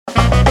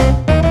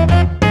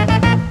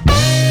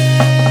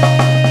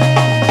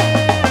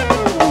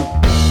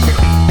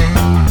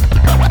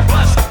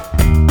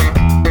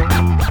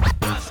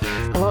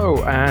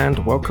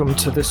welcome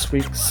to this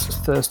week's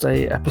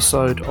Thursday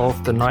episode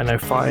of the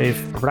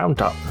 905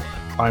 Roundup.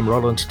 I'm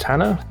Roland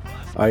Tanner.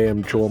 I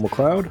am Joel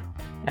McLeod.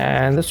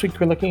 And this week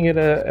we're looking at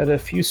a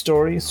few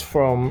stories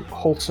from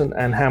Halton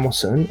and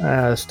Hamilton,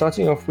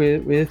 starting off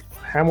with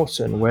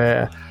Hamilton,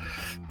 where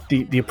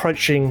the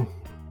approaching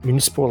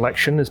municipal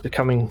election is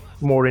becoming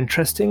more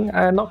interesting,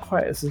 not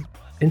quite as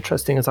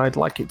interesting as I'd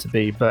like it to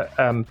be. But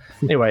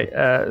anyway,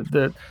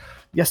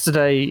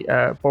 yesterday,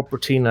 Bob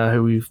Bratina,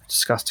 who we've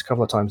discussed a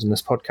couple of times in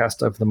this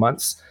podcast over the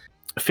months,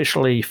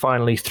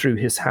 finally threw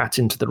his hat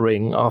into the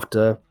ring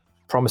after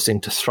promising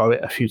to throw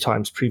it a few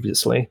times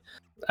previously.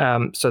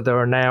 So there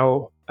are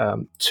now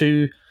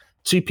two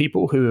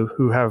people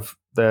who have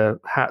their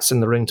hats in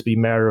the ring to be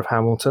mayor of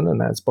Hamilton,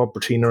 and that's Bob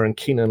Bratina and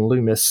Keanin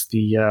Loomis,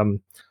 the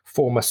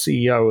former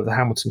CEO of the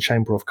Hamilton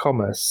Chamber of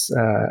Commerce.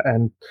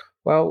 And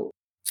well,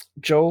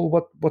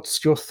 Joel,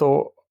 what's your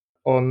thought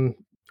on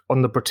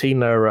the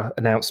Bratina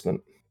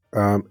announcement?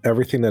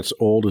 Everything that's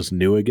old is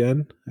new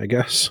again, I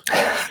guess.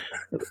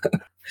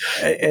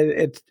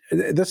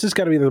 This has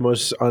got to be the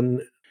most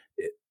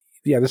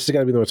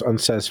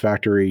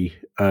unsatisfactory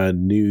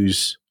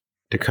news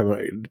to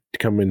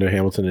come into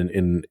Hamilton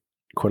in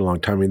quite a long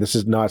time. I mean, this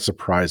is not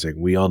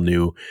surprising. We all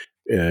knew,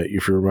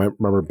 if you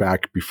remember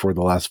back before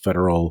the last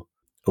federal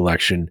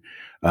election,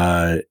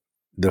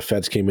 the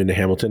feds came into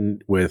Hamilton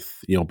with,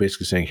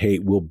 basically saying, hey,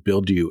 we'll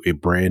build you a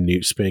brand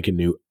new, spanking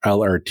new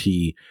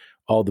LRT,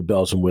 all the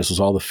bells and whistles,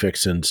 all the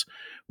fixins.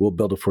 We'll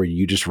build it for you.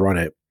 You just run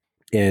it.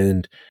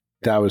 And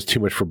that was too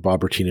much for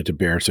Bob Bratina to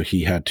bear. So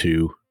he had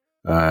to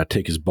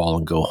take his ball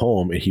and go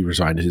home. And he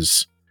resigned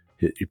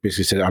he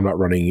basically said, I'm not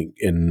running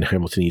in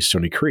Hamilton East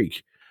Stony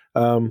Creek.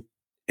 And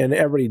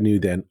everybody knew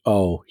then,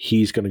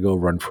 he's going to go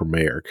run for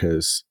mayor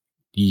because,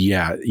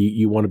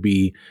 you want to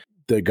be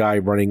the guy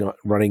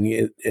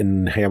running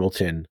in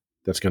Hamilton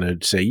that's going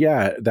to say,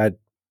 that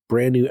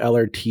brand new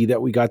LRT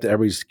that we got that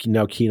everybody's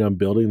now keen on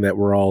building, that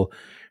we're all,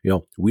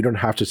 we don't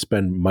have to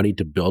spend money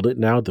to build it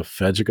now. The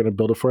feds are going to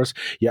build it for us.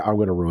 Yeah, I'm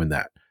going to ruin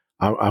that.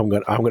 I'm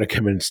going to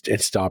come in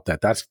and stop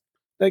that. That's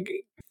like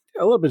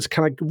a little bit. It's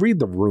kind of like read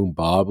the room,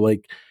 Bob.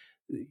 Like,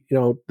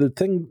 the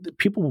thing,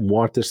 people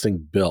want this thing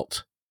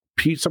built.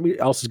 Somebody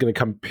else is going to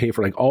come pay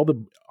for like all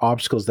the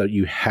obstacles that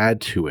you had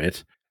to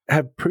it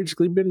have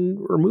previously been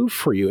removed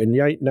for you. And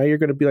now you're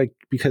going to be like,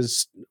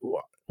 because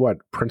what,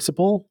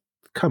 principle?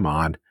 Come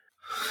on.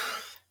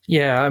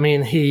 Yeah, I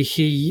mean,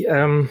 he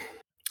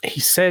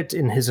said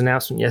in his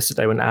announcement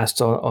yesterday when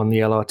asked on the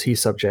LRT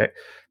subject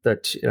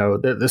that,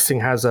 this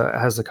thing has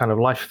a kind of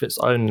life of its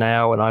own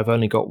now, and I've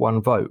only got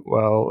one vote.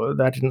 Well,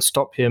 that didn't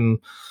stop him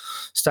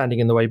standing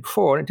in the way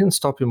before, and it didn't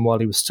stop him while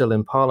he was still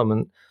in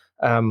Parliament,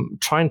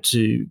 trying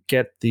to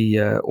get the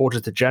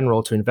Auditor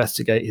General to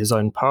investigate his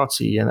own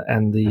party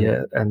and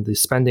the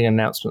spending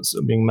announcements that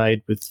are being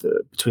made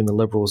between the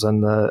Liberals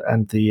and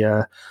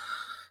the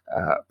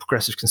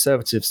Progressive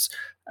Conservatives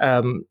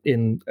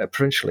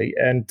provincially,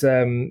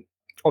 and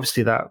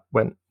obviously that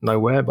went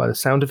nowhere by the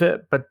sound of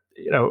it. But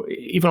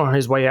even on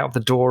his way out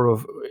the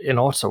door in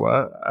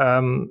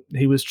Ottawa,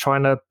 he was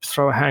trying to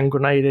throw a hand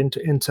grenade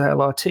into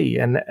LRT,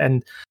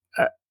 and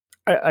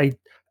I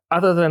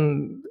other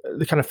than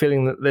the kind of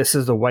feeling that this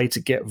is the way to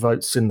get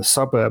votes in the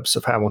suburbs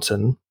of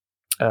Hamilton,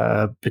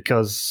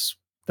 because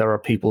there are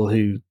people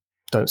who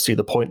don't see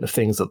the point of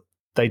things that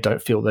they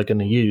don't feel they're going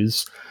to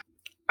use.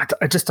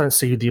 I just don't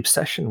see the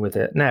obsession with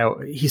it. Now,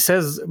 he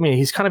says,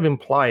 he's kind of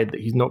implied that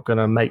he's not going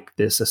to make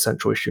this a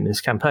central issue in his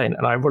campaign.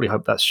 And I really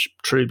hope that's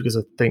true, because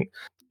I think,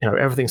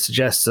 everything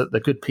suggests that the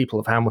good people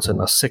of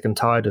Hamilton are sick and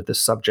tired of this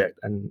subject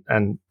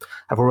and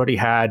have already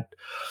had,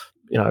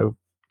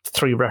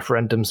 3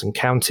 referendums and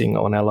counting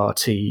on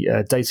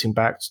LRT, dating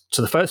back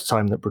to the first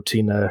time that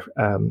Bratina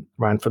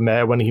ran for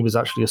mayor, when he was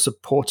actually a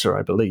supporter,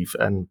 I believe.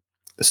 And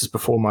this is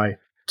before my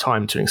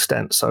time to an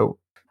extent. So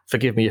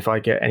forgive me if I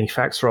get any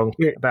facts wrong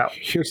about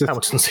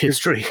Hamilton's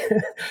history.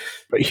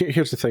 But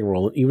here's the thing,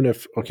 Roland. Even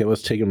if,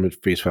 let's take him at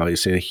face value,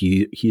 say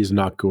he is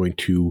not going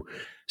to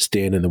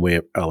stand in the way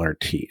of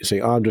LRT. Say,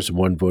 I'm just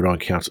one vote on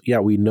council. Yeah,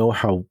 we know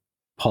how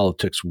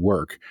politics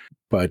work,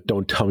 but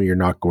don't tell me you're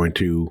not going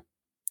to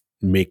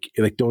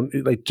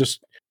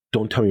just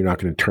don't tell me you're not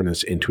going to turn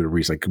this into a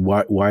race. Like,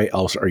 why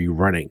else are you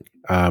running?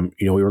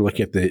 We were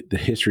looking at the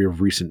history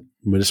of recent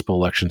municipal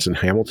elections in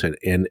Hamilton,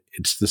 and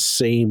it's the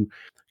same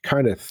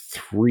kind of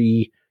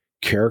 3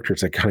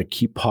 characters that kind of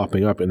keep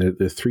popping up, and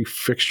the 3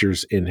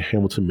 fixtures in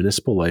Hamilton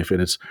municipal life.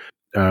 And it's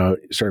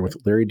starting with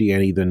Larry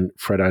Deaney, then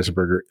Fred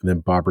Eisenberger, and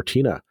then Bob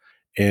Bratina.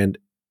 And,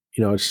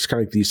 it's just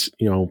kind of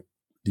like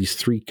these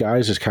 3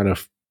 guys just kind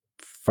of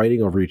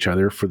fighting over each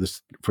other for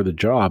the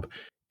job.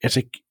 It's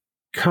like,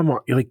 come on,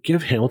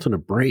 give Hamilton a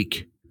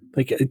break.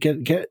 Like,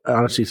 get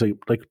honestly, it's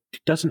like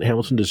doesn't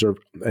Hamilton deserve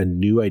a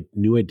new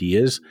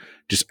ideas,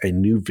 just a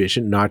new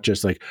vision, not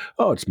just like,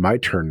 it's my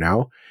turn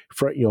now.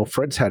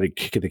 Fred's had a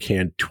kick at the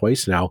can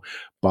twice now.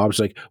 Bob's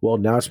like, well,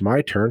 now it's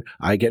my turn.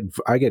 I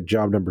get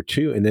job number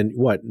 2, and then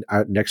what?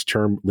 Next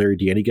term, Larry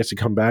Deaney gets to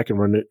come back and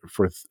run it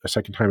for a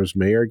second time as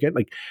mayor again.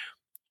 Like,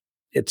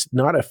 it's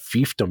not a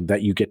fiefdom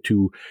that you get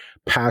to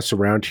pass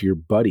around to your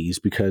buddies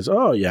because,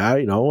 oh yeah,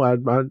 I'm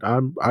going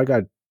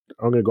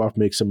to go off and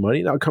make some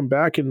money and I'll come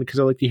back and because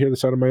I like to hear the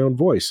sound of my own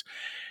voice.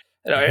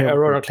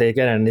 Ironically,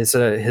 again, in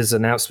his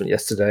announcement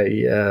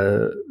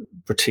yesterday,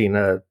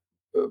 Bettina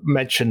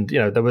mentioned,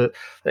 that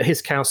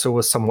his council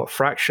was somewhat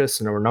fractious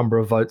and there were a number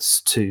of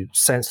votes to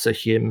censor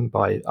him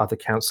by other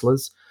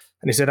councillors.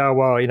 And he said, "Oh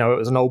well, it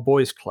was an old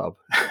boys' club."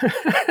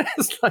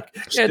 It's like,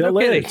 yeah, no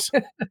kidding.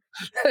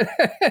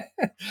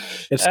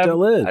 It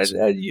still is.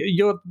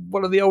 You're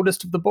one of the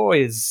oldest of the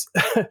boys.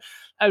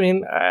 I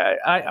mean,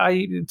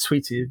 I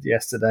tweeted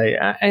yesterday,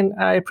 and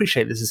I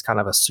appreciate this is kind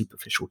of a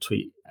superficial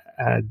tweet,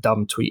 a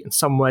dumb tweet in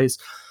some ways,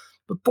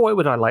 but boy,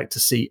 would I like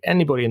to see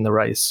anybody in the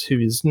race who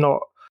is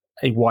not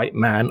a white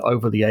man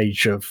over the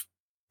age of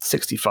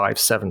 65,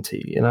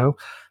 70, and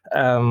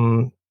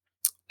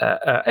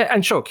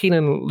sure,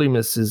 Keanin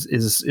Loomis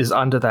is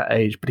under that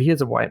age, but he is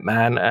a white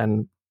man,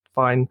 and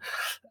fine.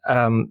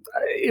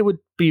 It would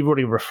be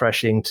really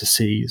refreshing to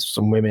see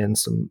some women,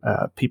 some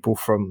people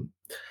from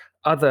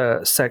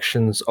other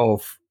sections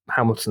of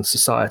Hamilton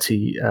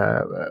society,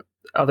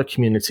 other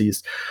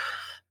communities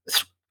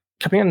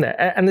coming in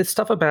there. And there's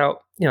stuff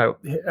about,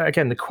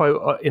 again, the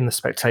quote in The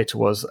Spectator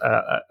was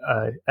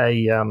I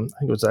think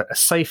it was a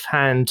safe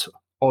hand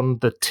on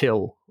the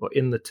till or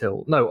in the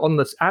till. No,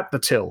 at the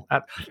till.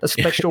 Let's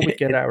make sure we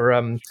get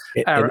our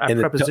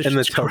prepositions. And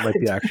the till might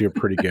be actually a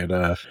pretty good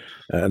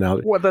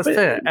analogy. Well, that's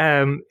it.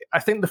 I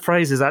think the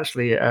phrase is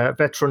actually a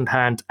veteran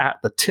hand at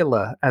the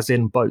tiller, as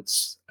in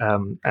boats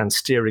and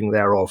steering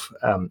thereof.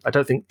 I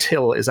don't think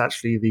till is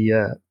actually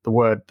the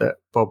word that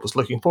Bob was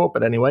looking for,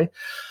 but anyway.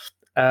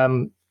 I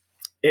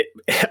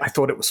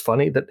thought it was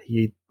funny that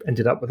he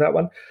ended up with that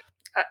one.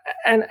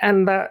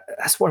 And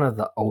that's one of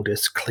the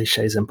oldest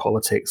cliches in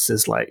politics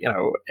is like,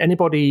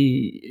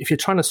 anybody, if you're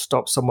trying to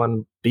stop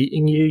someone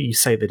beating you, you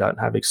say they don't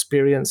have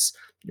experience.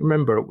 You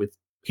remember it with,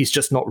 he's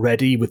just not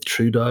ready with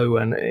Trudeau,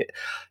 and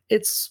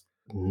it's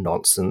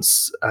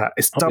nonsense.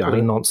 It's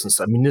doubly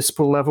nonsense at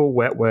municipal level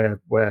where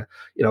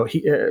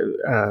he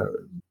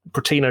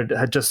Bettina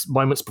had just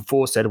moments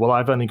before said, well,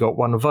 I've only got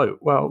one vote.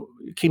 Well,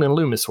 Keanin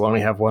Loomis will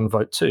only have one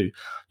vote too.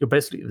 You're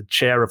basically the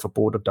chair of a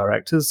board of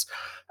directors,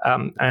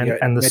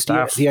 and the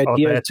staff are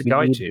there to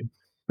guide you.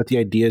 But the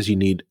idea is you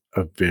need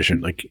a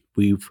vision. Like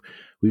we've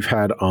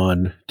had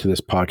on to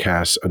this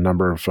podcast a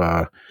number of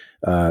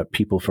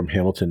people from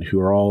Hamilton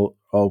who are all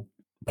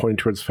pointing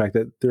towards the fact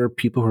that there are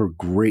people who are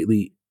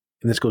greatly,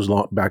 and this goes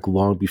back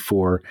long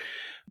before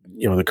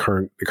the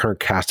current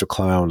cast of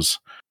clowns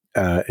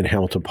in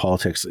Hamilton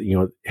politics.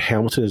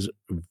 Hamilton is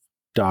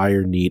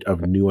dire need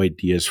of new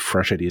ideas,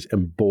 fresh ideas,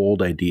 and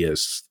bold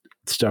ideas,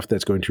 stuff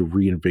that's going to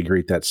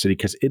reinvigorate that city,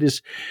 because it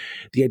is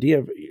the idea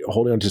of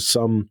holding on to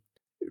some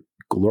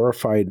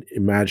glorified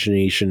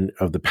imagination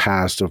of the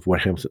past of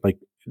what Hamilton, like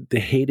the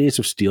heydays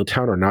of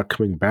Steeltown are not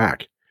coming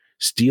back.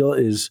 Steel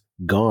is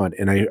gone,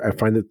 and I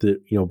find that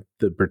the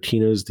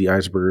Bertinas, the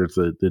Eisbergers,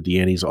 the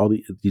Deannies, all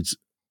these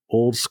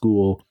old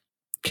school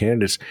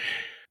candidates,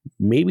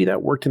 maybe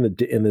that worked in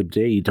the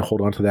day to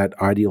hold on to that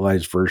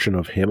idealized version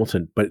of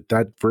Hamilton, but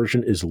that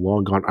version is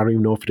long gone. I don't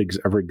even know if it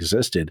ever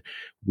existed.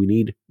 We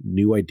need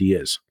new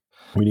ideas.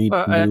 We need.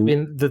 I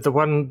mean, the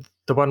one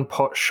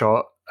pot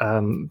shot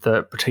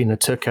that Bettina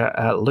took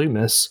at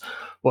Loomis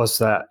was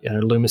that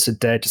Loomis had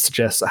dared to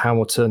suggest that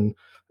Hamilton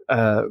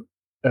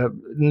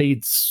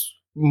needs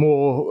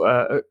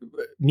more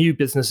new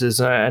businesses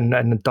and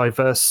a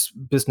diverse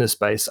business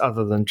base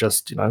other than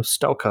just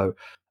Stelco.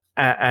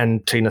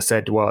 And Tina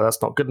said, "Well,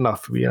 that's not good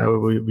enough. We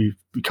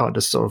can't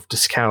just sort of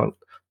discount."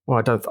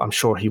 Well, I'm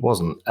sure he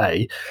wasn't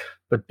A,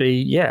 but B,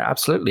 yeah,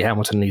 absolutely.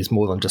 Hamilton needs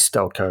more than just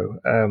Stelco.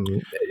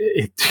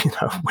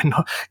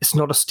 It's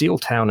not a steel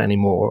town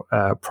anymore,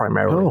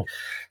 primarily.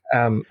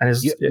 No.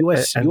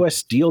 US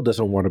Steel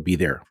doesn't want to be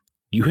there.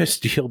 US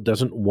Steel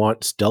doesn't want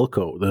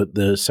Stelco,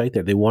 the site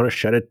there. They want to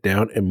shut it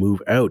down and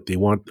move out. They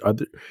want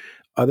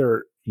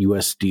other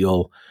US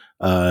Steel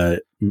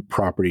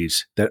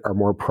properties that are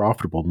more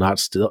profitable, not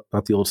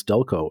the old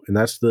Stelco. And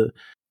that's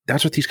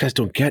what these guys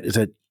don't get, is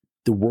that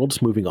the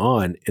world's moving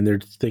on, and they're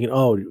thinking,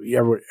 oh,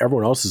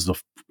 everyone else is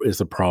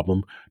the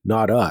problem,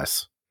 not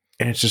us.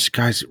 And it's just,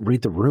 guys,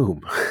 read the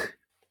room.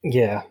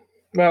 Yeah.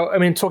 Well, I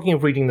mean, talking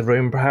of reading the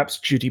room, perhaps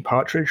Judi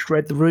Partridge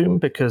read the room,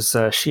 because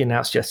she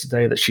announced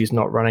yesterday that she's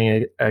not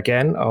running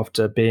again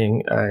after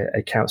being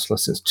a councillor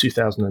since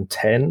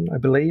 2010, I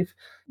believe.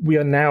 We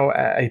are now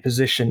at a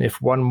position,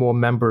 if one more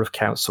member of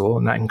council,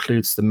 and that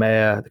includes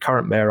the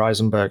current mayor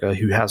Eisenberger,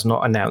 who has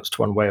not announced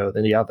one way or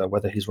the other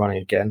whether he's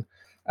running again.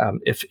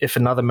 If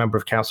another member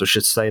of council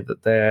should say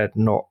that they're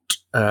not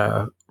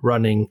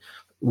running,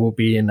 we'll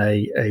be in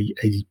a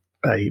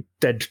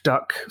dead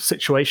duck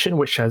situation.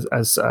 Which, I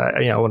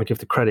want to give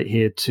the credit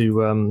here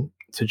to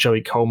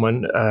Joey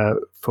Coleman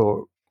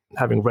for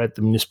having read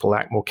the Municipal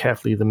Act more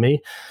carefully than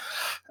me.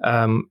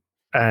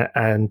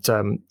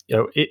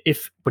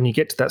 If when you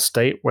get to that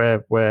state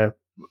where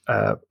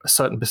a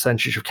certain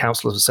percentage of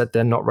councillors have said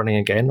they're not running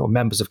again, or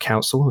members of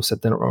council have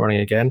said they're not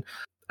running again,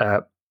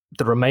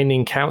 the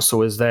remaining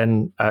council is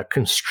then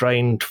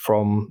constrained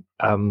from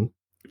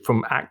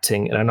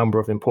acting in a number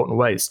of important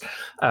ways.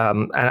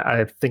 And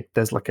I think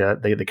there's like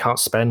they can't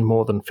spend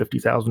more than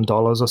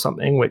 $50,000 or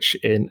something, which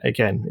in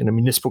a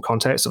municipal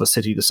context of a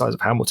city the size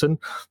of Hamilton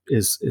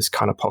is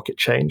kind of pocket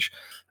change.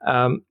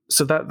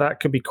 So that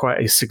could be quite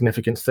a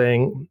significant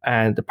thing.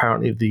 And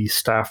apparently the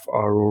staff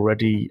are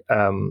already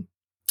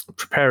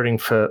preparing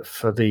for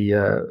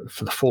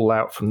the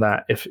fallout from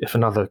that if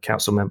another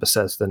council member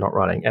says they're not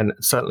running. And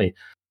certainly,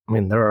 I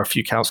mean, there are a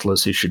few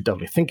councillors who should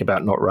definitely think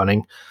about not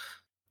running,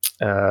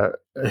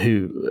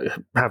 who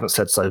haven't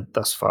said so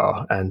thus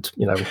far. And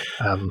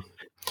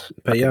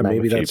but yeah,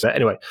 maybe that's. But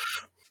anyway,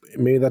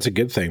 maybe that's a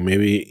good thing.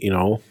 Maybe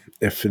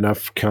if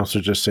enough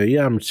councillors just say,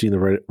 "Yeah, I'm seeing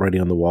the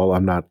writing on the wall.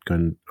 I'm not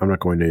going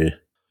to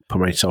put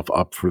myself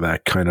up for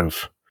that kind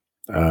of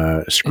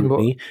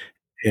scrutiny."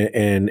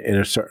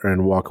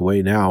 And walk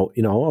away now,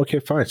 okay,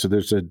 fine. So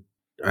there's a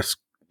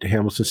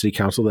Hamilton City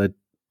Council that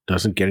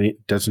doesn't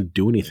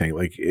do anything.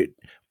 Like,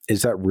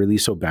 is that really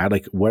so bad?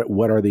 Like,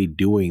 what are they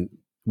doing?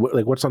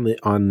 What's on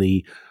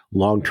the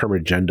long-term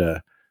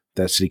agenda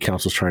that City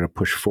Council's trying to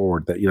push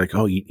forward that you're like,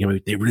 oh,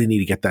 they really need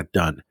to get that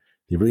done.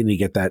 They really need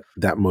to get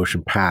that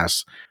motion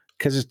passed,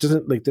 because it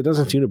doesn't there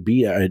doesn't seem to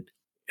be and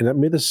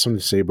maybe there's something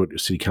to say about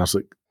City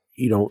Council.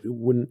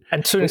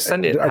 And to an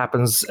extent, it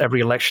happens every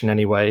election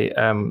anyway.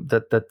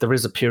 That there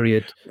is a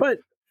period, but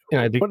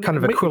the kind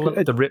of equivalent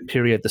of the RIP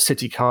period. The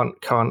city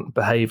can't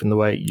behave in the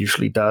way it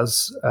usually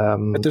does.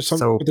 But there's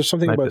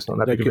something about it's not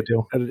that big of a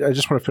deal. I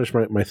just want to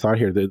finish my thought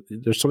here.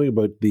 There's something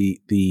about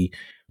the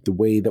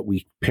way that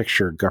we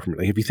picture government.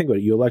 Like, if you think about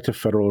it, you elect a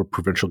federal or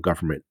provincial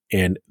government,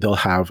 and they'll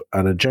have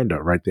an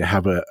agenda, right? They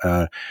have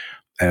a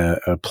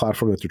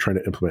platform that they're trying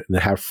to implement, and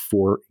they have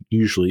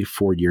usually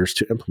 4 years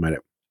to implement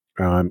it.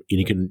 And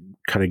you can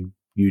kind of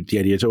the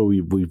idea is,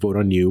 we vote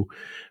on you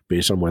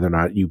based on whether or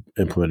not you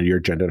implemented your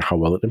agenda and how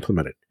well it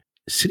implemented.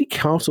 City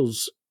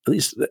councils, at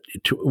least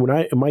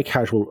in my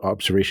casual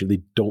observation,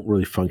 they don't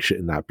really function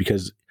in that,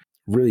 because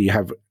really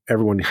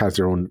everyone has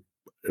their own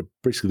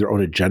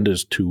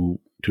agendas to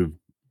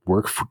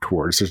work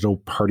towards. There's no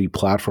party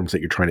platforms that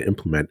you're trying to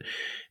implement.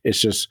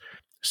 It's just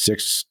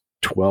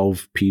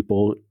 12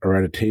 people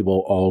around a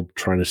table all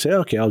trying to say,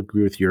 okay, I'll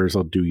agree with yours,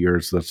 I'll do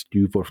yours,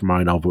 you vote for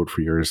mine, I'll vote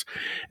for yours,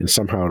 and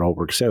somehow it all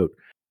works out.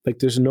 Like,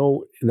 there's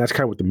no, and that's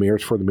kind of what the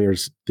mayor's for. The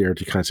mayor's there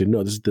to kind of say,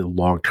 no, this is the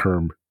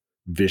long-term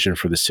vision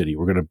for the city.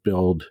 We're going to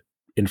build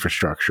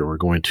infrastructure. We're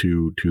going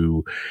to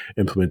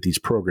implement these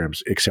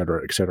programs, et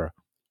cetera, et cetera.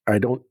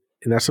 And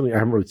that's something I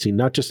haven't really seen,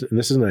 not just, and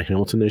this isn't a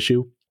Hamilton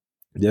issue,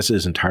 this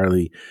is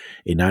entirely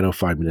a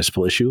 905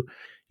 municipal issue.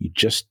 You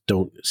just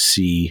don't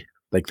see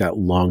like that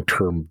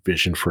long-term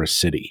vision for a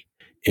city.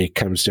 It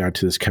comes down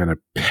to this kind of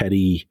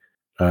petty,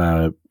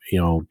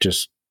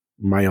 just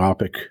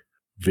myopic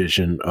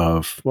vision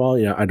of, well,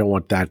 yeah, I don't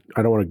want that.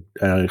 I don't want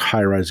a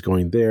high rise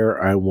going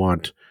there. I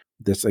want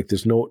this. Like,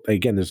 there's no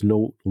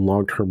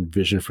long-term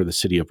vision for the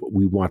city of what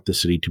we want the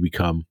city to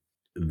become.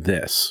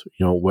 This,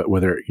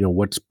 whether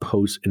what's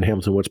post in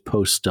Hamilton, what's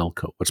post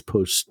Stelco, what's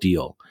post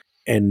Steel,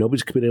 and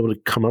nobody's been able to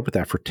come up with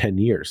that for 10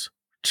 years.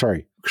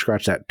 Sorry,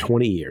 scratch that,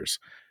 20 years.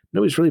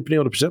 Nobody's really been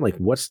able to present like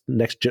what's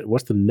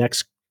the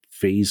next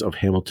phase of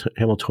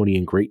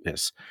Hamiltonian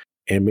greatness.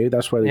 And maybe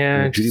that's why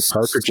Judi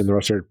Partridge and the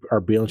rest are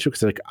bailing through,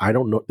 because they're like,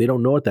 they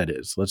don't know what that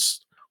is.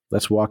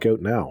 Let's walk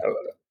out now.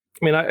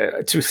 I mean,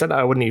 to an extent,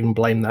 I wouldn't even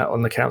blame that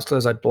on the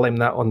councillors. I'd blame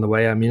that on the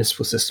way our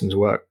municipal systems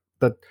work.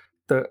 I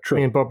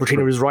mean, Bob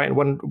Bertino is right in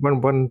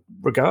one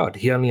regard.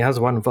 He only has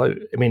one vote.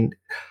 I mean,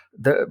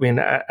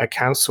 a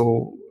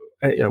council,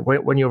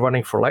 when you're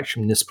running for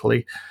election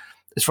municipally,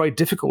 it's very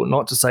difficult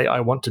not to say, I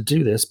want to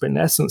do this. But in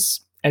essence,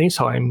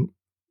 anytime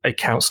a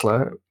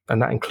councillor,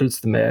 and that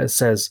includes the mayor,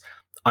 says,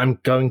 I'm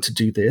going to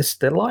do this,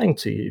 they're lying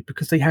to you,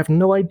 because they have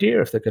no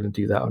idea if they're going to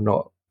do that or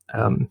not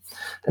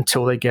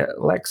until they get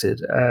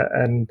elected.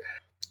 And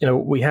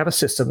we have a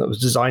system that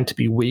was designed to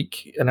be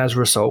weak, and as a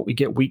result, we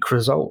get weak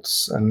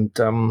results. And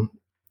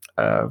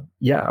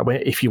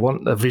if you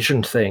want a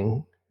vision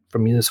thing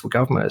from municipal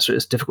government,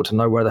 it's difficult to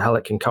know where the hell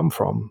it can come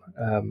from.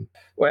 And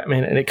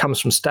it comes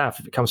from staff,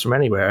 if it comes from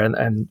anywhere,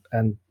 and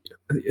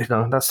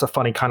that's a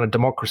funny kind of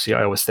democracy,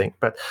 I always think.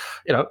 But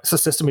it's a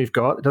system we've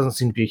got. It doesn't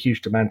seem to be a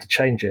huge demand to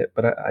change it,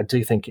 but I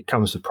do think it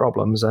comes with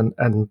problems, and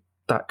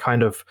that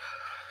kind of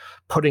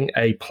putting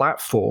a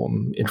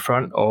platform in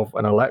front of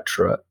an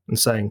electorate and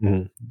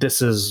saying,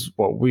 this is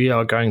what we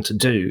are going to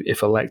do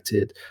if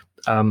elected,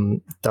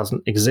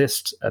 doesn't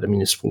exist at a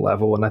municipal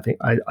level. And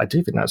I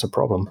do think that's a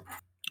problem.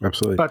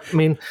 Absolutely. But I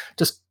mean,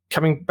 just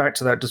coming back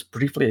to that just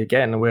briefly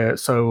again, it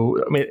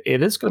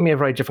is going to be a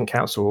very different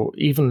council.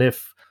 Even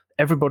if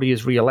everybody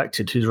is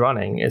re-elected who's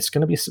running, it's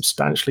going to be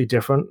substantially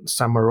different.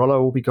 Sam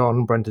Morello will be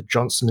gone. Brenda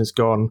Johnson is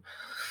gone.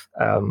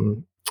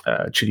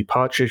 Judi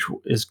Partridge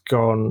is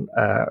gone.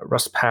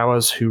 Russ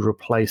Powers, who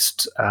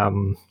replaced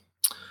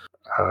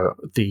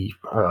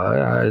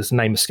his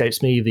name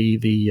escapes me,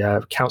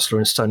 the councillor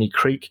in Stony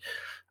Creek,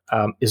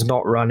 is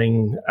not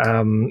running.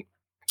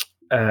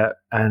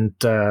 And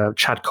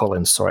Chad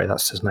Collins, sorry,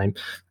 that's his name.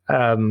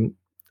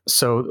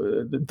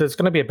 there's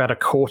going to be about a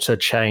quarter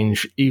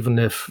change, even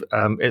if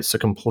it's a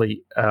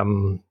complete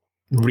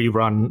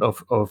rerun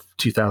of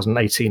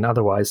 2018.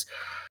 Otherwise,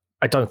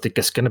 I don't think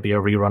it's going to be a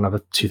rerun of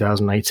a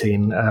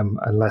 2018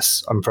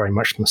 unless I'm very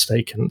much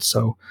mistaken.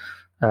 So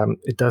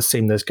it does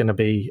seem there's going to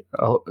be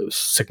a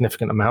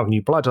significant amount of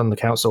new blood on the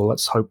council.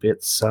 Let's hope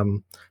it's,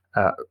 and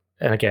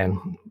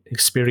again,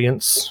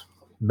 experience,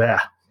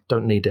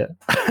 don't need it.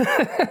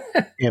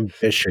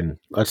 Ambition.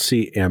 Let's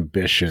see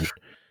ambition.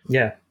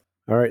 Yeah.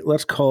 All right,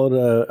 let's call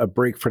it a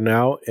break for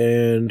now,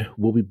 and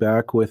we'll be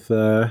back with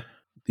the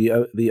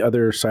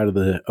other side of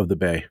the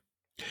bay.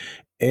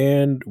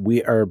 And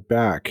we are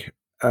back.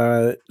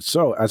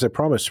 So, as I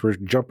promised, we're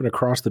jumping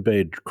across the bay,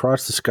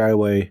 across the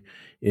Skyway,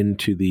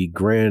 into the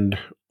grand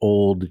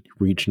old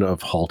region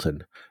of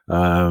Halton,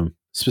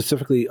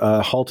 specifically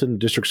Halton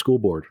District School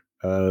Board,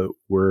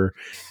 where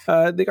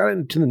they got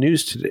into the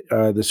news today,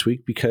 this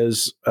week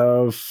because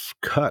of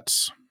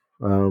cuts.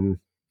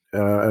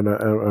 And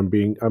I'm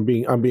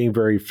being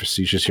very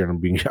facetious here.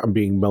 And I'm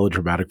being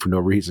melodramatic for no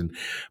reason,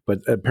 but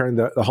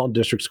apparently the Halton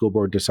District School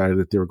Board decided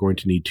that they were going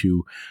to need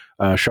to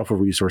shuffle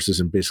resources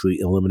and basically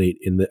eliminate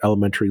in the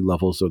elementary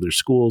levels of their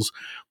schools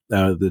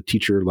the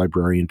teacher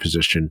librarian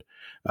position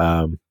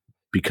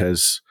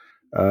because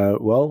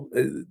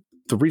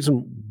the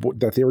reason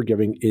that they were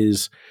giving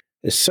is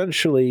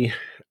essentially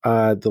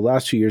the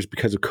last few years,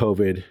 because of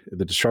COVID,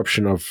 the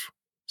disruption of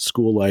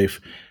school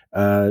life.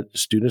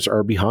 Students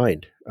are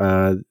behind.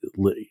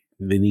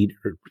 They need,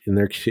 in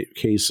their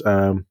case,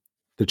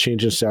 the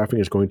change in staffing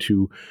is going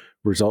to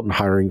result in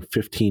hiring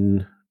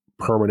 15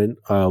 permanent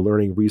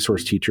learning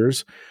resource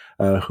teachers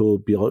who will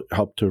be able to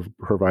help to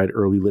provide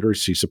early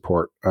literacy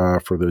support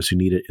for those who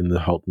need it in the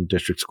Halton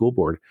District School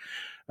Board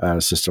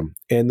system.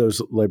 And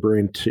those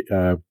librarian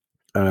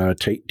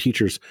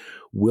teachers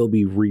will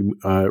be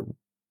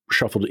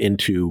shuffled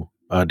into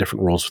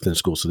different roles within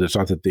school. So it's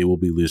not that they will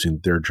be losing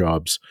their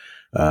jobs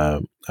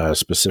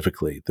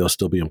specifically. They'll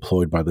still be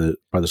employed by the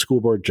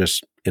school board,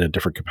 just in a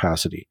different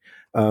capacity.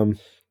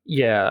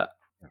 Yeah.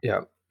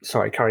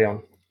 Sorry, carry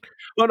on.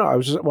 Oh no, I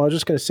was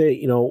just going to say,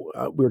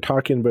 we were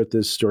talking about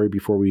this story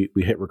before we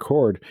hit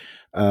record,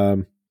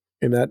 and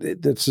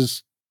that's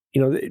just, I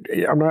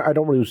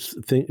don't really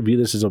view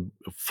this as a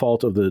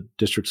fault of the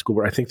district school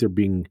board. I think they're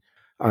being,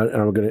 and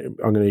I'm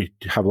gonna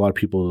have a lot of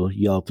people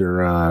yell at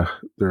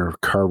their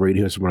car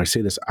radios when I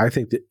say this. I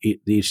think that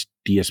the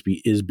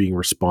DSB is being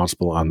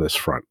responsible on this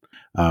front.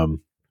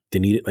 They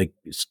need it, like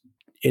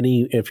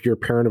if you're a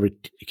parent of a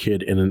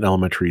kid in an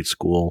elementary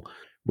school,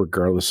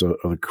 regardless of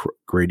the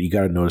grade, you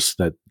got to notice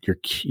that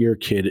your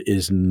kid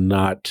is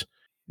not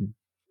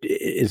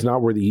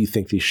where you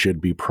think they should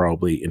be,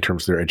 probably, in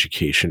terms of their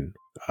education.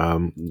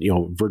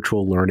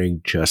 Virtual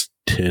learning just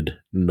did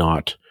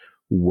not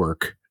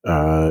work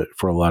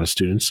for a lot of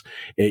students.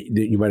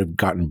 You might have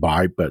gotten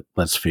by, but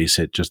let's face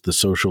it, just the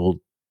social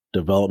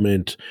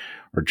development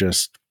or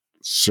just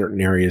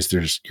certain areas,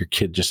 your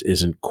kid just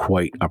isn't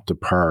quite up to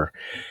par.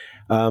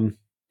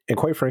 And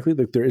quite frankly,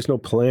 there is no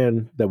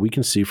plan that we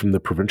can see from the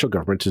provincial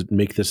government to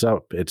make this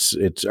up. It's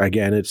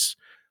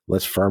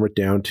let's farm it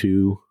down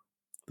to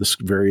the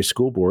various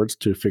school boards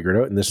to figure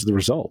it out, and this is the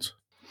result.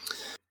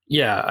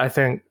 Yeah, I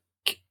think.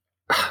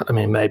 I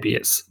mean, maybe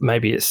it's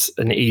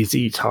an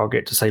easy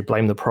target to say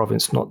blame the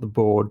province, not the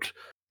board.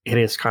 It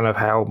is kind of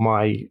how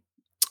my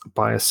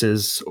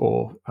biases,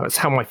 or it's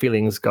how my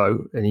feelings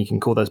go, and you can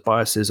call those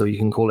biases, or you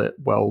can call it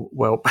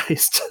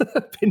well-based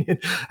opinion,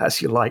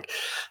 as you like.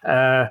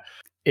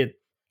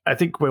 I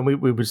think when we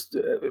was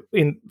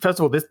first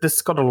of all,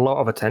 this got a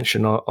lot of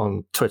attention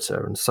on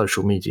Twitter and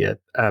social media,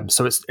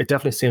 so it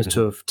definitely seems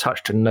to have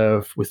touched a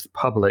nerve with the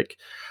public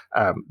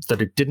that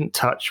it didn't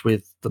touch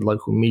with the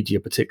local media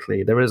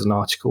particularly. There is an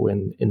article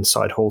in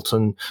Inside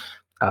Halton.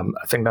 I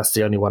think that's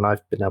the only one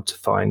I've been able to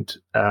find,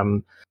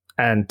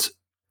 and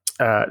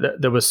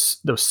there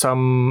was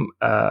some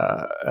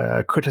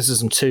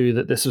criticism too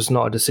that this was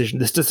not a decision.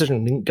 This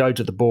decision didn't go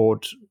to the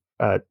board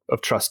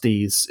of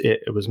trustees.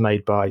 It was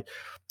made by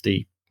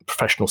the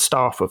professional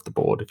staff of the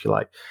board, if you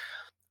like.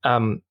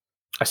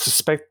 I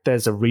suspect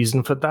there's a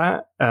reason for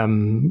that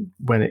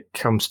when it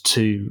comes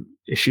to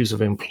issues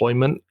of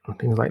employment and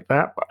things like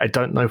that, but I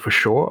don't know for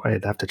sure.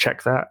 I'd have to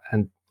check that,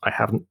 and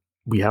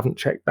we haven't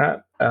checked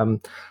that.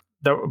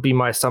 That would be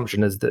my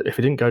assumption, is that if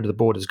it didn't go to the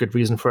board, there's a good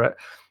reason for it.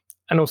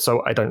 And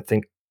also, I don't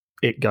think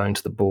it going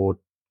to the board,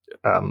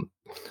 I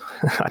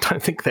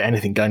don't think that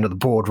anything going to the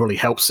board really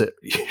helps it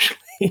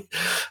usually.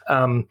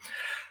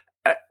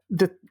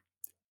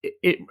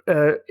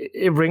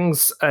 It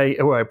brings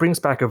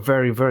back a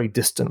very, very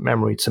distant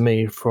memory to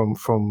me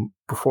from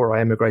before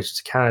I immigrated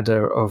to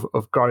Canada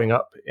of growing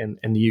up in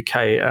the UK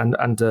and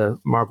under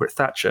Margaret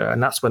Thatcher,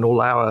 and that's when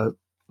all our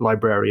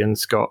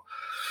librarians got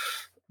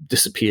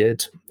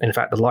disappeared. In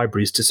fact, the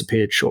libraries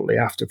disappeared shortly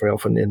after, very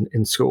often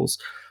in schools.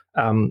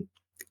 When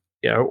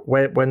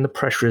the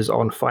pressure is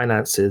on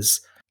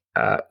finances,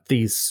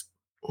 these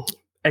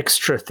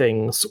extra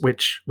things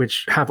which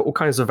have all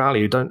kinds of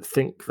value. Don't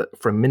think that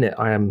for a minute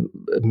I am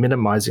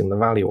minimizing the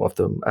value of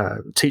them.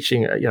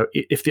 Teaching,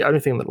 if the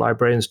only thing that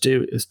librarians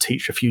do is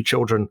teach a few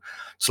children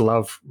to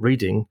love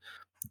reading,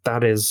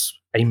 that is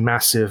a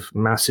massive,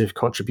 massive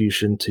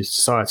contribution to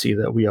society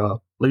that we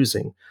are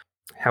losing.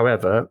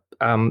 However,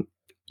 when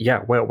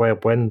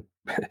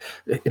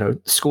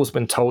schools have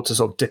been told to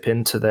sort of dip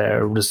into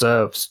their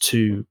reserves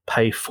to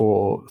pay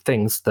for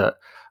things that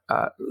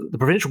the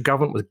provincial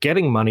government was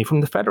getting money from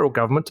the federal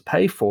government to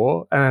pay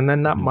for, and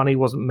then that money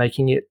wasn't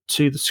making it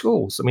to the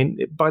schools. I mean,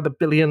 by the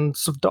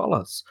billions of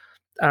dollars.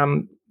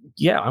 I'm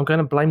going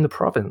to blame the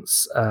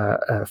province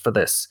for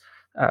this.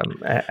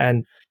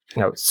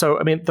 So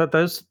I mean,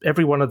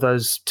 every one of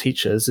those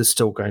teachers is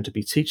still going to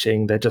be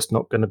teaching. They're just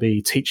not going to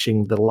be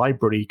teaching the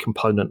library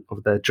component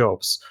of their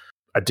jobs.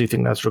 I do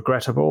think that's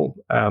regrettable,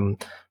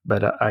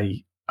 but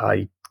I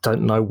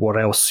don't know what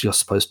else you're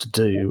supposed to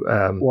do.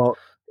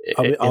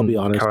 I'll be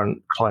honest.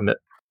 Current climate.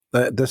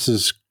 This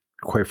is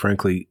quite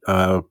frankly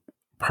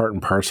part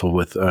and parcel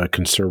with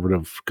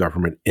conservative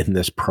government in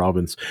this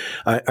province.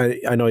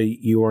 I know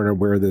you aren't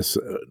aware of this,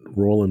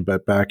 Roland,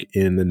 but back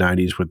in the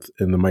 90s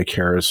in the Mike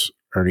Harris,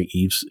 Ernie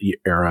Eves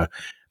era,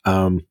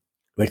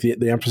 like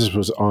the emphasis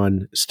was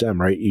on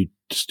STEM, right?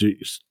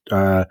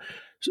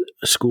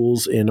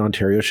 Schools in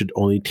Ontario should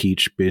only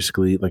teach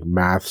basically like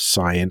math,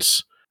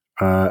 science,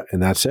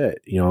 and that's it.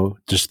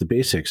 Just the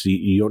basics.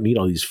 You don't need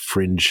all these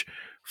fringe,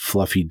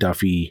 fluffy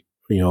duffy,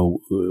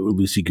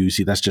 loosey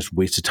goosey. That's just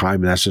waste of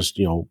time, and that's just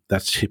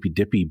that's hippy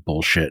dippy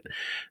bullshit,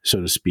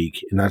 so to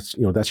speak. And that's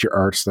that's your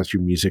arts, that's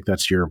your music,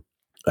 that's your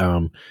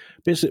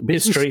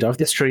basic stuff.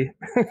 History,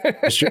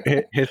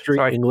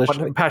 Sorry, English. What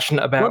I'm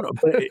passionate about. No,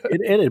 but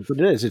it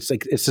is. It's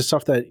like it's the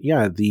stuff that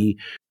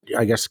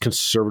I guess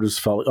conservatives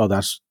felt, oh,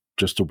 that's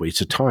just a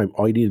waste of time.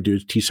 All you need to do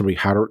is teach somebody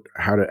how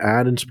to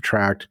add and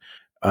subtract,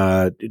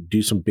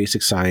 do some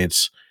basic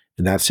science,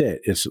 and that's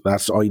it.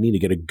 That's all you need to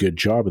get a good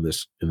job in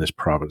this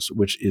province,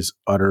 which is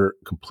utter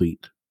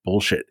complete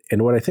bullshit.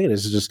 And what I think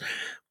is just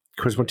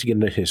because once you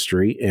get into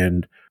history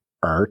and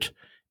art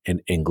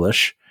and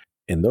English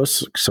and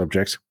those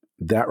subjects,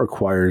 that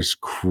requires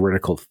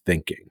critical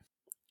thinking.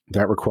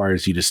 That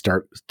requires you to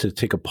start to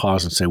take a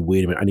pause and say,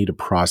 wait a minute, I need to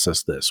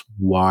process this.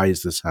 Why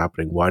is this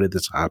happening? Why did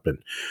this happen?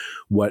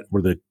 What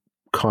were the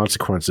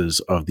consequences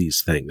of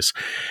these things?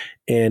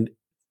 And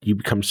you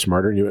become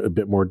smarter and you're a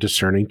bit more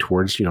discerning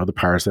towards, the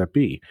powers that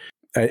be.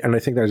 And I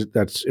think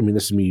that's, I mean,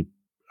 this is me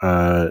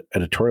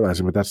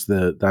editorializing, but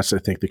that's, I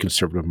think, the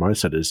conservative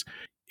mindset is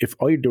if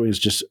all you're doing is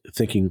just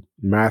thinking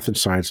math and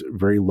science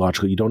very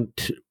logically, you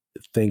don't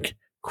think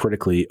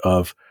critically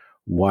of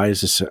why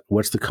is this,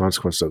 what's the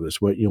consequence of this?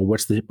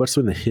 What's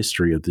in the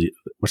history of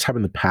what's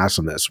happened in the past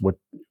on this? What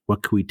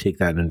could we take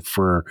that and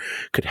infer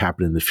could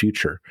happen in the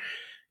future?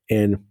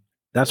 And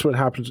that's what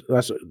happens.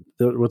 That's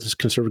what this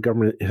conservative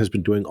government has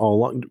been doing all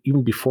along,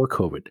 even before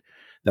COVID.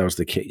 That was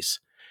the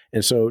case.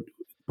 And so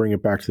bring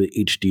it back to the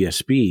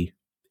HDSB,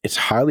 it's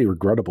highly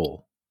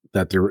regrettable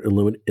that they're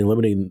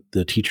eliminating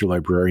the teacher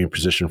librarian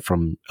position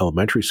from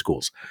elementary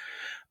schools.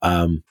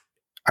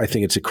 I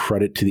think it's a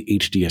credit to the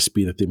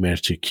HDSB that they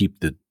managed to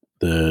keep the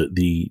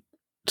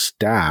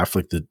staff,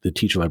 like the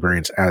teacher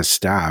librarians as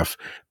staff,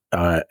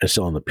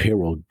 still on the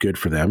payroll. Good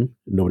for them.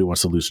 Nobody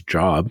wants to lose a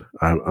job.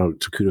 So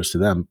kudos to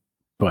them.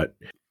 But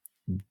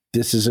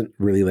this isn't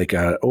really like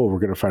we're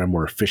going to find a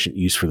more efficient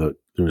use for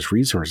those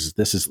resources.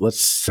 This is, let's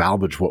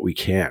salvage what we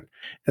can. And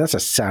that's a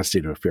sad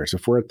state of affairs.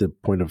 If we're at the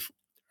point of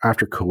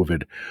after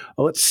COVID,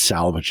 let's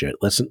salvage it.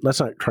 Let's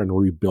not try to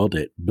rebuild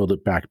it, build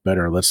it back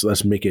better.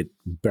 Let's make it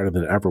better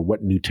than ever.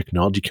 What new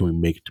technology can we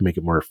make to make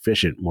it more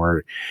efficient,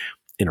 more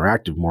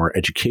interactive, more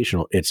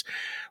educational?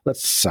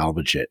 Let's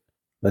salvage it.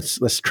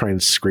 Let's try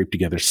and scrape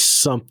together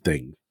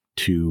something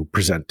to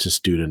present to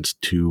students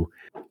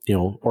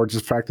or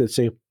just the fact that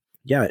say,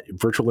 yeah,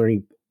 virtual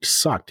learning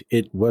sucked.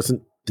 It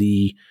wasn't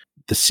the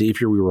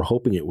savior we were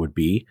hoping it would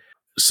be.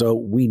 So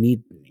we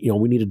need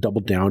to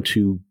double down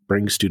to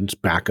bring students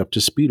back up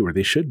to speed where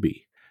they should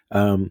be.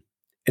 And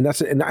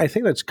I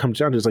think that comes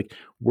down to is like,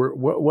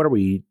 what are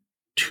we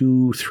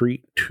 2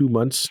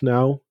 months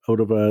now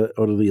out of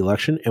the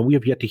election, and we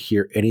have yet to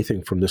hear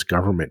anything from this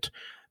government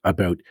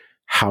about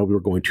how we're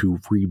going to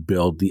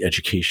rebuild the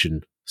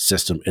education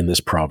system in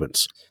this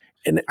province.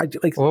 And I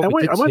did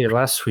hear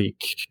last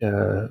week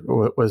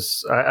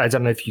was I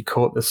don't know if you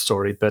caught this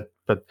story, but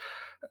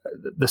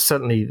there's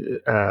certainly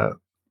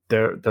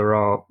there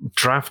are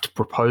draft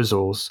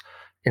proposals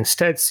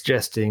instead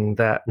suggesting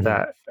that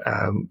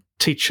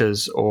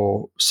teachers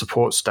or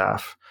support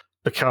staff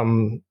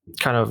become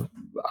kind of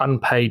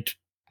unpaid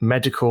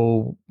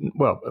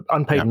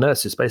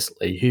nurses,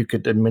 basically, who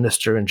could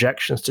administer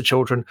injections to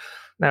children.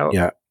 Now,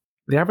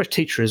 the average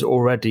teacher is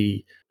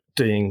already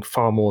doing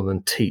far more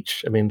than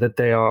teach. I mean, that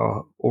they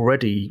are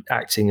already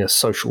acting as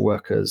social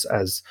workers,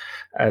 as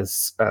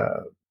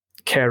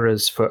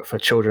carers for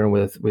children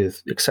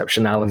with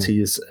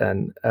exceptionalities,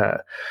 and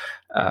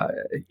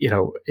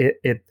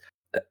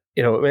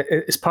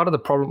it's part of the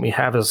problem we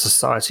have as a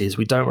society is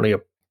we don't really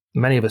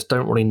many of us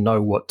don't really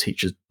know what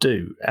teachers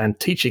do, and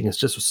teaching is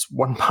just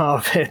one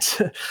part of it.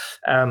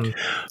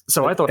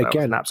 So I thought that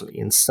was an absolutely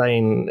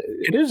insane,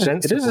 it is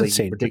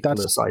insane,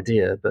 ridiculous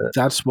idea. But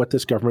that's what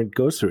this government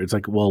goes through. It's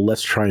like, well,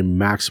 let's try and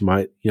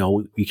maximize.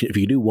 If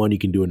you do one, you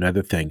can do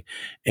another thing,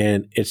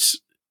 and it's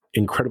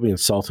incredibly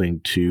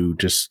insulting to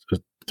just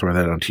throw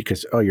that on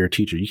because you're a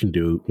teacher, you can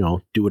do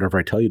whatever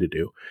I tell you to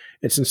do.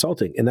 It's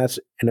insulting, and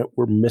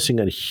we're missing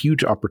a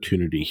huge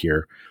opportunity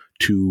here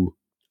to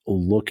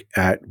look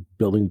at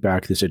building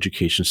back this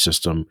education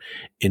system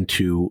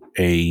into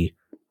an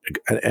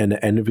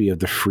envy of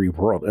the free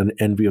world, an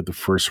envy of the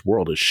first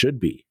world. It should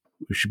be.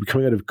 We should be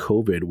coming out of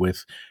COVID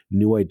with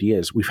new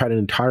ideas. We've had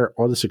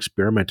all this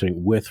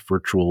experimenting with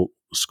virtual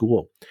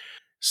school.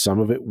 Some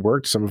of it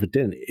worked, some of it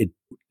didn't.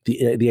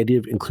 The idea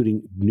of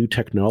including new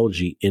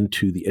technology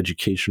into the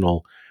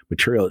educational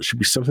material, it should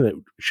be something that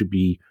should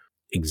be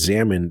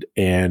examined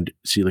and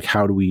see, like,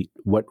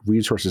 what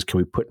resources can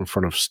we put in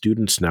front of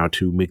students now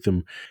to make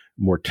them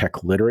more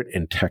tech literate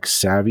and tech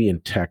savvy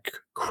and tech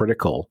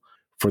critical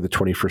for the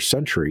 21st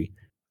century.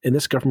 And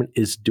this government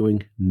is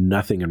doing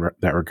nothing in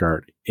that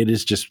regard. It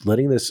is just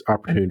letting this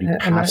opportunity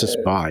pass us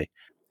by.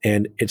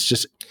 And it's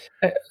just,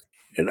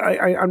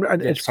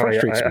 it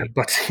frustrates me.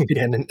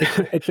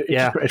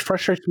 It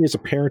frustrates me as a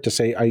parent to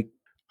say,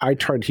 I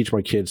try to teach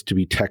my kids to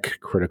be tech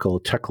critical,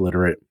 tech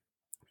literate,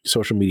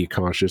 social media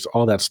conscious,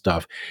 all that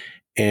stuff.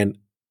 And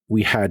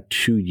we had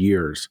 2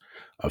 years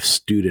of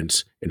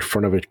students in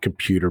front of a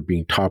computer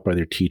being taught by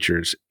their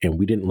teachers, and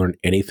we didn't learn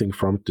anything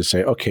from it to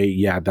say, okay,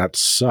 yeah, that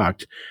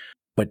sucked.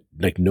 But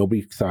like,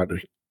 nobody thought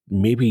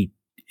maybe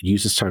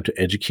use this time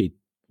to educate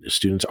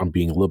students on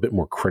being a little bit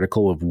more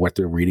critical of what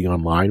they're reading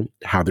online,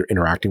 how they're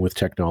interacting with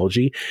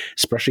technology,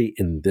 especially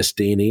in this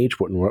day and age,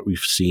 what we've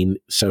seen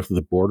south of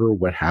the border,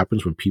 what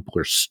happens when people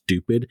are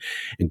stupid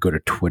and go to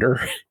Twitter.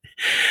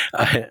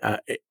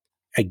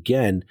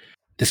 Again,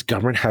 this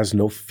government has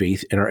no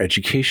faith in our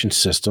education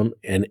system,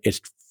 and it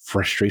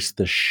frustrates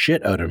the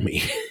shit out of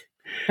me.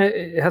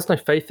 It has no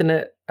faith in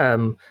it.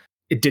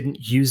 It didn't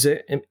use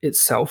it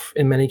itself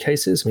in many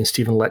cases. I mean,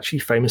 Stephen Lecce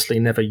famously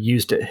never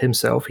used it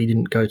himself. He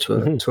didn't go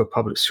to a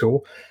public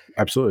school.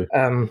 Absolutely.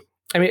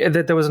 I mean,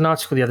 there was an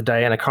article the other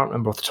day, and I can't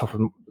remember off the top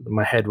of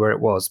my head where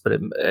it was, but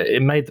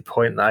it made the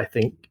point that I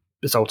think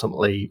is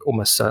ultimately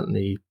almost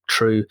certainly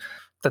true,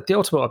 that the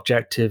ultimate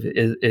objective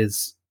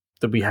is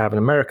that we have an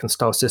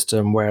American-style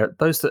system where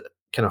those that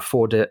can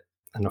afford it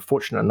and are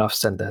fortunate enough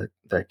send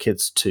their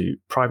kids to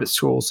private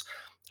schools,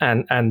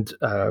 and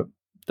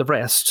the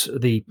rest,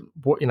 the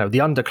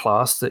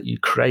underclass that you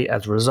create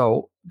as a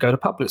result, go to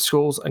public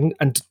schools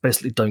and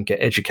basically don't get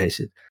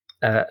educated.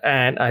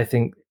 And I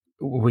think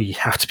we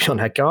have to be on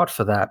our guard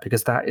for that,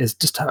 because that is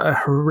just a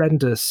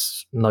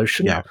horrendous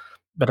notion. Yeah.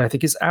 But I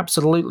think it's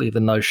absolutely the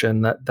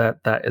notion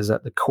that is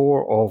at the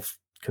core of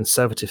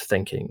conservative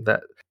thinking,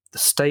 that the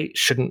state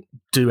shouldn't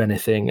do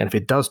anything, and if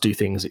it does do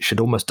things, it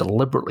should almost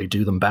deliberately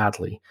do them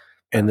badly,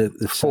 and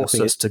force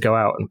us to go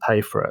out and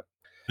pay for it.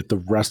 But the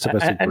rest of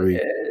us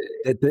agree.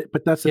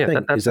 But that's the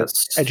thing, is that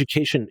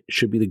education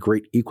should be the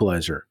great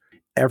equalizer.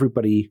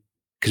 Everybody,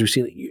 because we've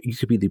seen you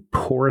could be the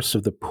poorest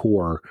of the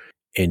poor,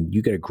 and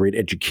you get a great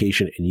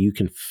education, and you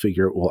can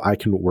figure, well, I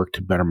can work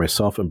to better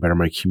myself and better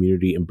my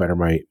community and better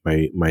my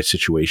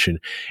situation,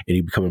 and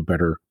you become a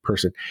better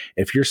person.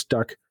 If you're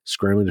stuck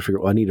scrambling to figure,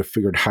 well, I need to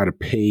figure out how to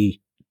pay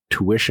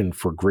tuition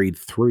for grade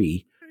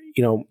 3,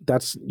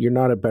 you're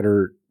not a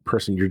better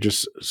person. You're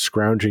just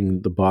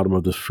scrounging the bottom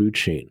of the food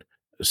chain,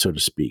 so to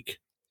speak.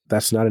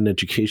 That's not an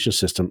education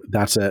system.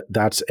 That's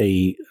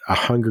a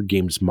Hunger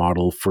Games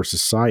model for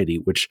society,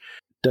 which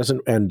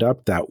doesn't end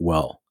up that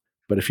well.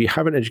 But if you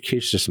have an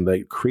education system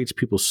that creates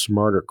people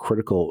smarter,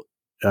 critical,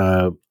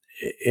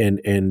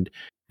 and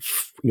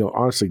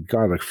honestly,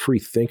 God, like free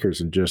thinkers,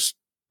 and just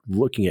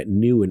looking at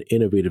new and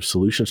innovative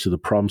solutions to the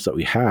problems that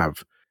we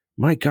have,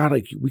 my God,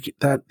 like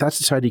that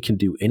society can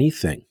do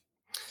anything.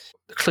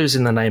 The clue's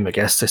in the name, I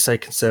guess. They say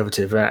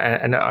conservative,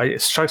 and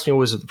it strikes me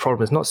always that the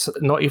problem is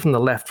not even the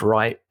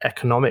left-right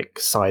economic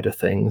side of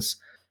things.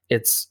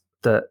 It's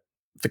that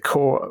the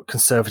core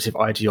conservative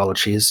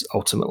ideology is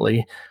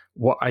ultimately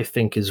what I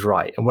think is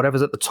right, and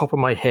whatever's at the top of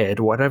my head,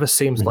 whatever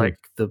seems like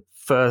the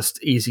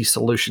first easy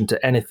solution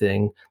to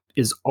anything,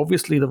 is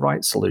obviously the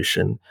right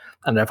solution.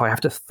 And if I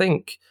have to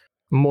think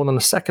more than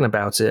a second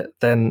about it,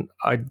 then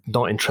I'm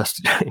not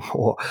interested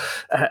anymore.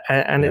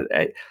 And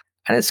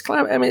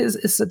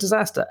it's a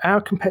disaster.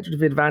 Our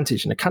competitive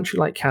advantage in a country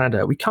like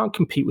Canada, we can't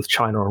compete with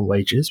China on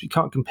wages. We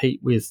can't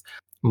compete with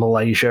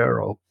Malaysia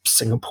or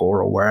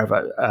Singapore or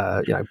wherever,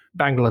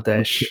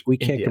 Bangladesh. We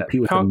can't India.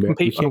 compete with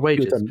compete on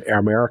wages. With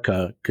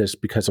America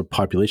because of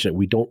population.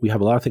 We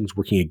have a lot of things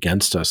working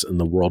against us in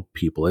the world,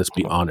 people. Let's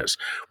be honest.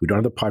 We don't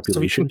have the population.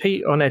 So we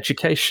compete on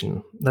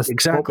education. That's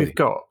exactly what we've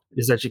got,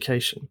 is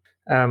education.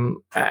 And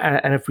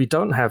if we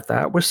don't have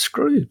that, we're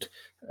screwed.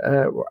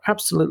 We're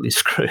absolutely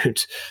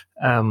screwed.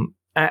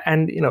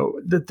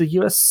 The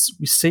US,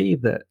 we see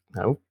that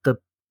the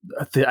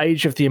the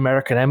age of the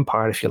American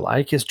empire, if you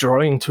like, is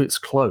drawing to its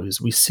close.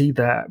 We see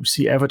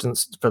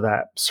evidence for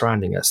that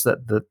surrounding us,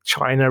 that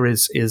China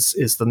is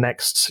the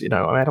next, I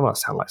don't want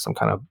to sound like some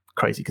kind of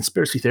crazy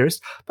conspiracy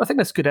theorist, but I think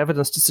there's good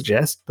evidence to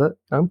suggest that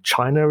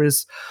China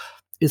is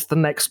the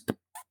next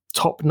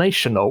top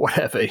nation or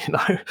whatever,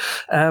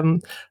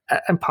 and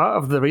part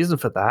of the reason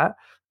for that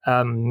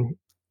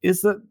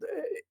is that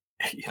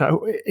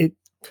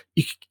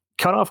you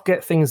can't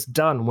get things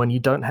done when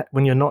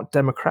you're not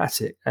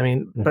democratic. I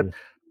mean,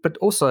 but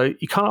also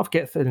you can't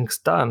get things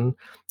done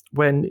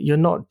when you're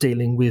not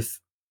dealing with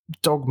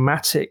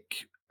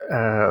dogmatic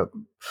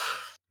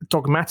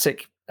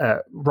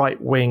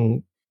right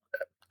wing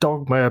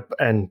dogma,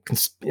 and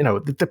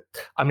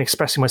I'm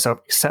expressing myself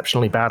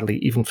exceptionally badly,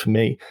 even for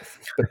me.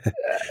 But,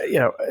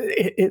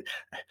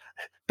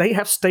 they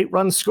have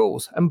state-run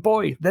schools, and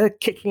boy, they're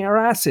kicking our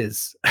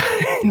asses.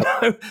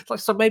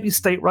 So maybe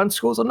state-run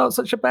schools are not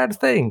such a bad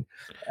thing.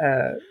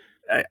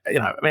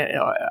 I'm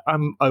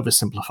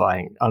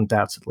oversimplifying,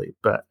 undoubtedly,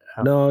 but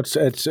no,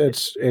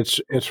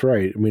 it's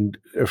right. I mean,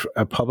 if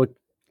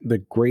the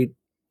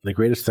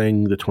greatest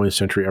thing the 20th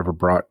century ever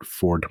brought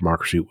for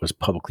democracy was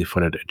publicly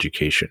funded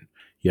education.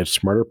 You had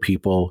smarter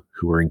people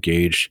who were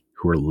engaged,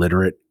 who were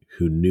literate,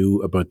 who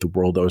knew about the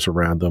world that was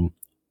around them.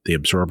 They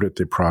absorbed it,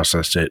 they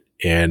processed it,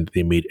 and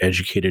they made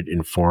educated,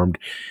 informed,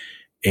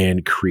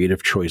 and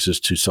creative choices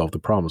to solve the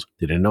problems.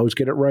 They didn't always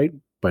get it right,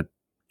 but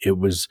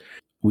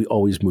we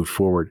always moved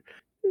forward.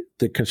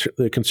 The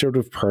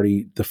Conservative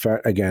Party, the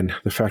fact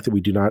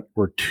that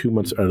we're 2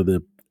 months out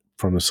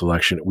from the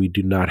election, we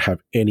do not have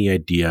any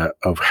idea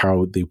of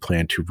how they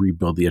plan to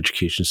rebuild the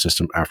education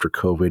system after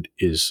COVID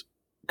is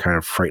kind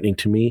of frightening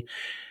to me.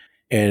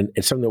 And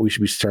it's something that we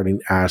should be starting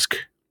to ask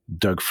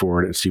Doug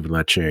Ford and Stephen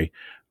Lecce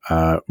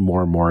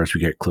more and more as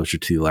we get closer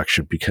to the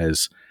election,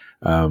 because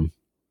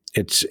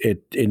it's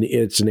an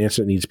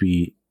answer that needs to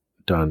be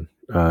done,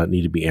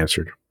 need to be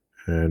answered.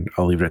 And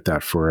I'll leave it at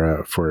that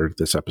for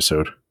this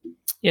episode.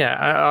 Yeah,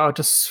 I'll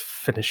just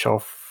finish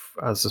off,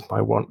 as is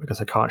my want,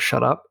 because I can't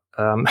shut up,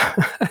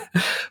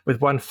 with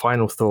one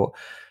final thought,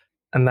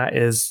 and that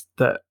is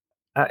that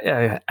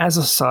as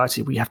a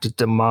society we have to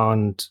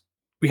demand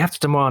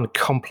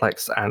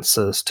complex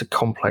answers to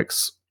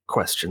complex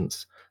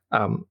questions.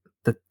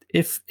 That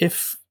if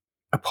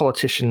a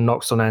politician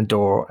knocks on our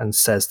door and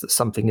says that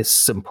something is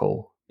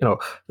simple,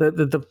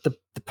 the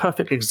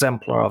perfect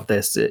exemplar of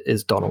this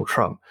is Donald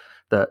Trump.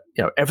 That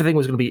everything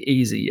was going to be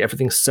easy,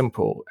 everything's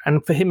simple,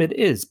 and for him it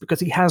is,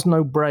 because he has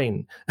no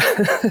brain.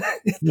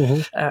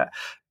 The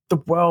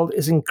world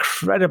is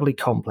incredibly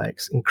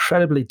complex,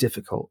 incredibly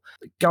difficult.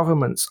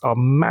 Governments are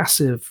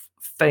massive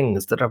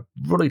things that are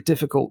really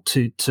difficult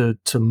to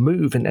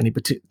move in any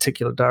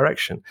particular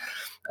direction.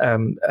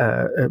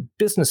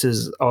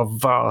 Businesses are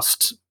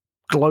vast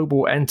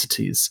global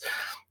entities.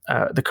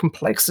 The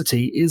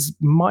complexity is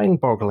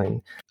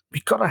mind-boggling.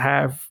 We've got to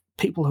have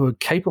people who are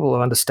capable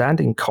of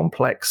understanding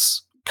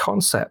complex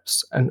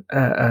concepts and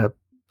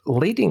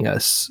leading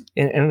us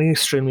in an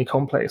extremely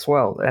complex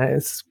world.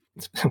 And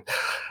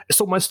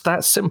it's almost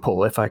that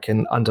simple, if I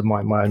can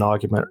undermine my own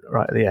argument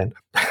right at the end.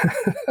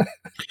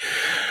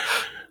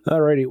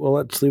 All righty. Well,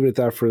 let's leave it at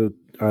that for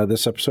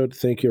this episode.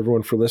 Thank you,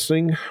 everyone, for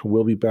listening.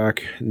 We'll be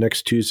back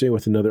next Tuesday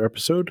with another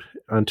episode.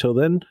 Until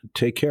then,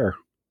 take care.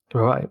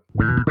 All right.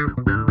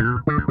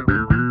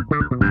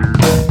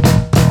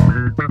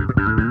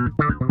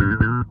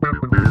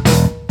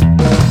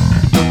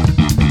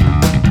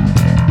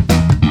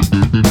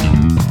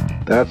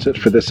 That's it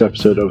for this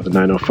episode of the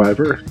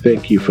 905er.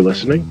 Thank you for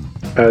listening.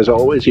 As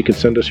always, you can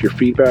send us your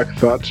feedback,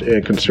 thoughts,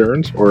 and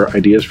concerns, or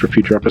ideas for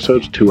future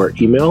episodes to our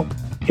email,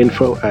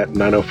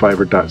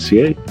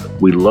 info@905er.ca.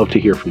 We'd love to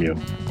hear from you.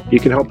 You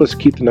can help us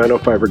keep the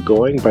 905er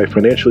going by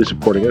financially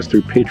supporting us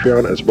through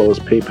Patreon as well as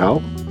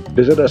PayPal.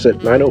 Visit us at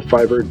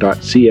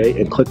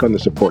 905er.ca and click on the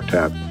support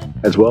tab.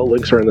 As well,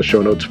 links are in the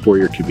show notes for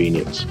your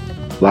convenience.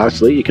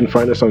 Lastly, you can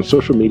find us on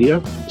social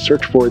media.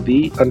 Search for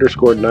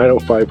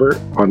 _905er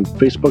on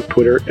Facebook,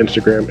 Twitter,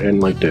 Instagram,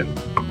 and LinkedIn.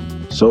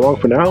 So long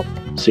for now.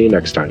 See you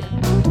next time.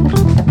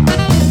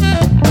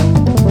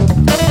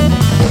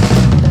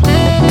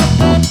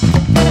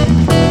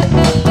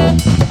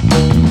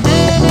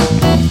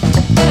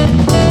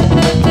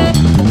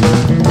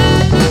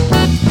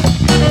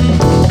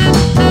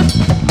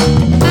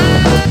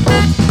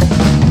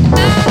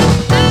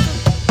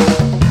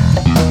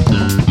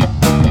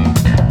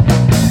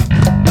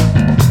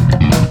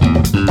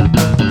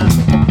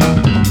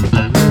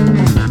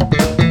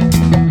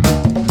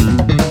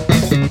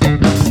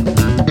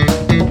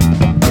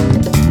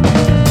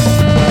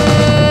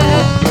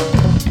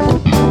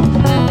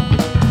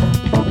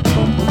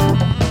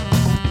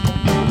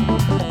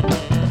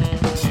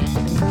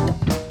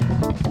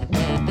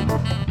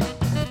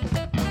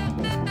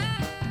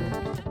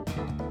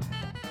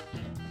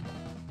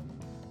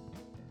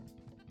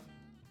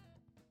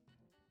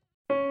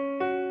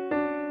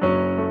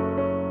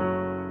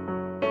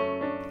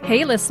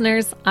 Hey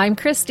listeners, I'm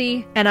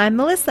Christy. And I'm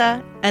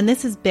Melissa, and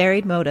this is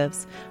Buried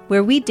Motives,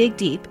 where we dig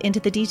deep into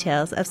the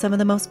details of some of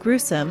the most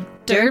gruesome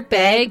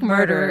dirtbag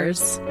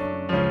murderers.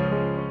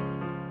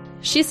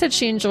 She said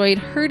she enjoyed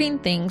hurting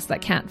things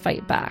that can't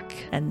fight back.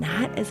 And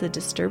that is a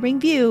disturbing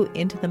view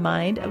into the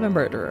mind of a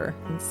murderer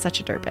and such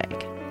a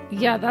dirtbag.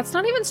 Yeah, that's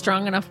not even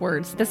strong enough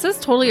words. This is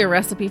totally a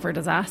recipe for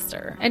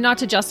disaster. And not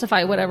to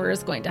justify whatever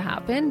is going to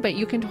happen, but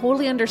you can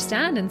totally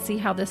understand and see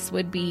how this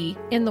would be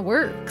in the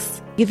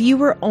works. If you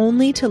were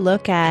only to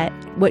look at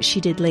what she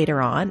did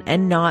later on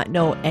and not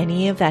know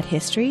any of that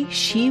history,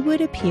 she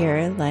would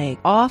appear like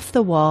off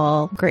the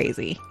wall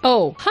crazy.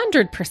 Oh,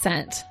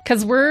 100%.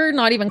 Because we're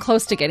not even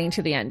close to getting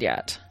to the end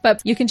yet. But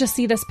you can just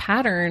see this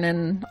pattern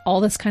and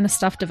all this kind of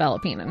stuff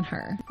developing in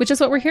her, which is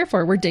what we're here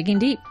for. We're digging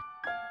deep.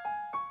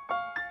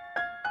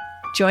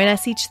 Join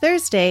us each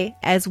Thursday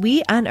as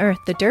we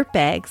unearth the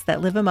dirtbags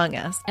that live among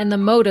us and the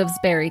motives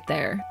buried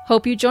there.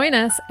 Hope you join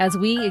us as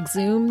we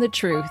exhume the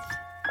truth.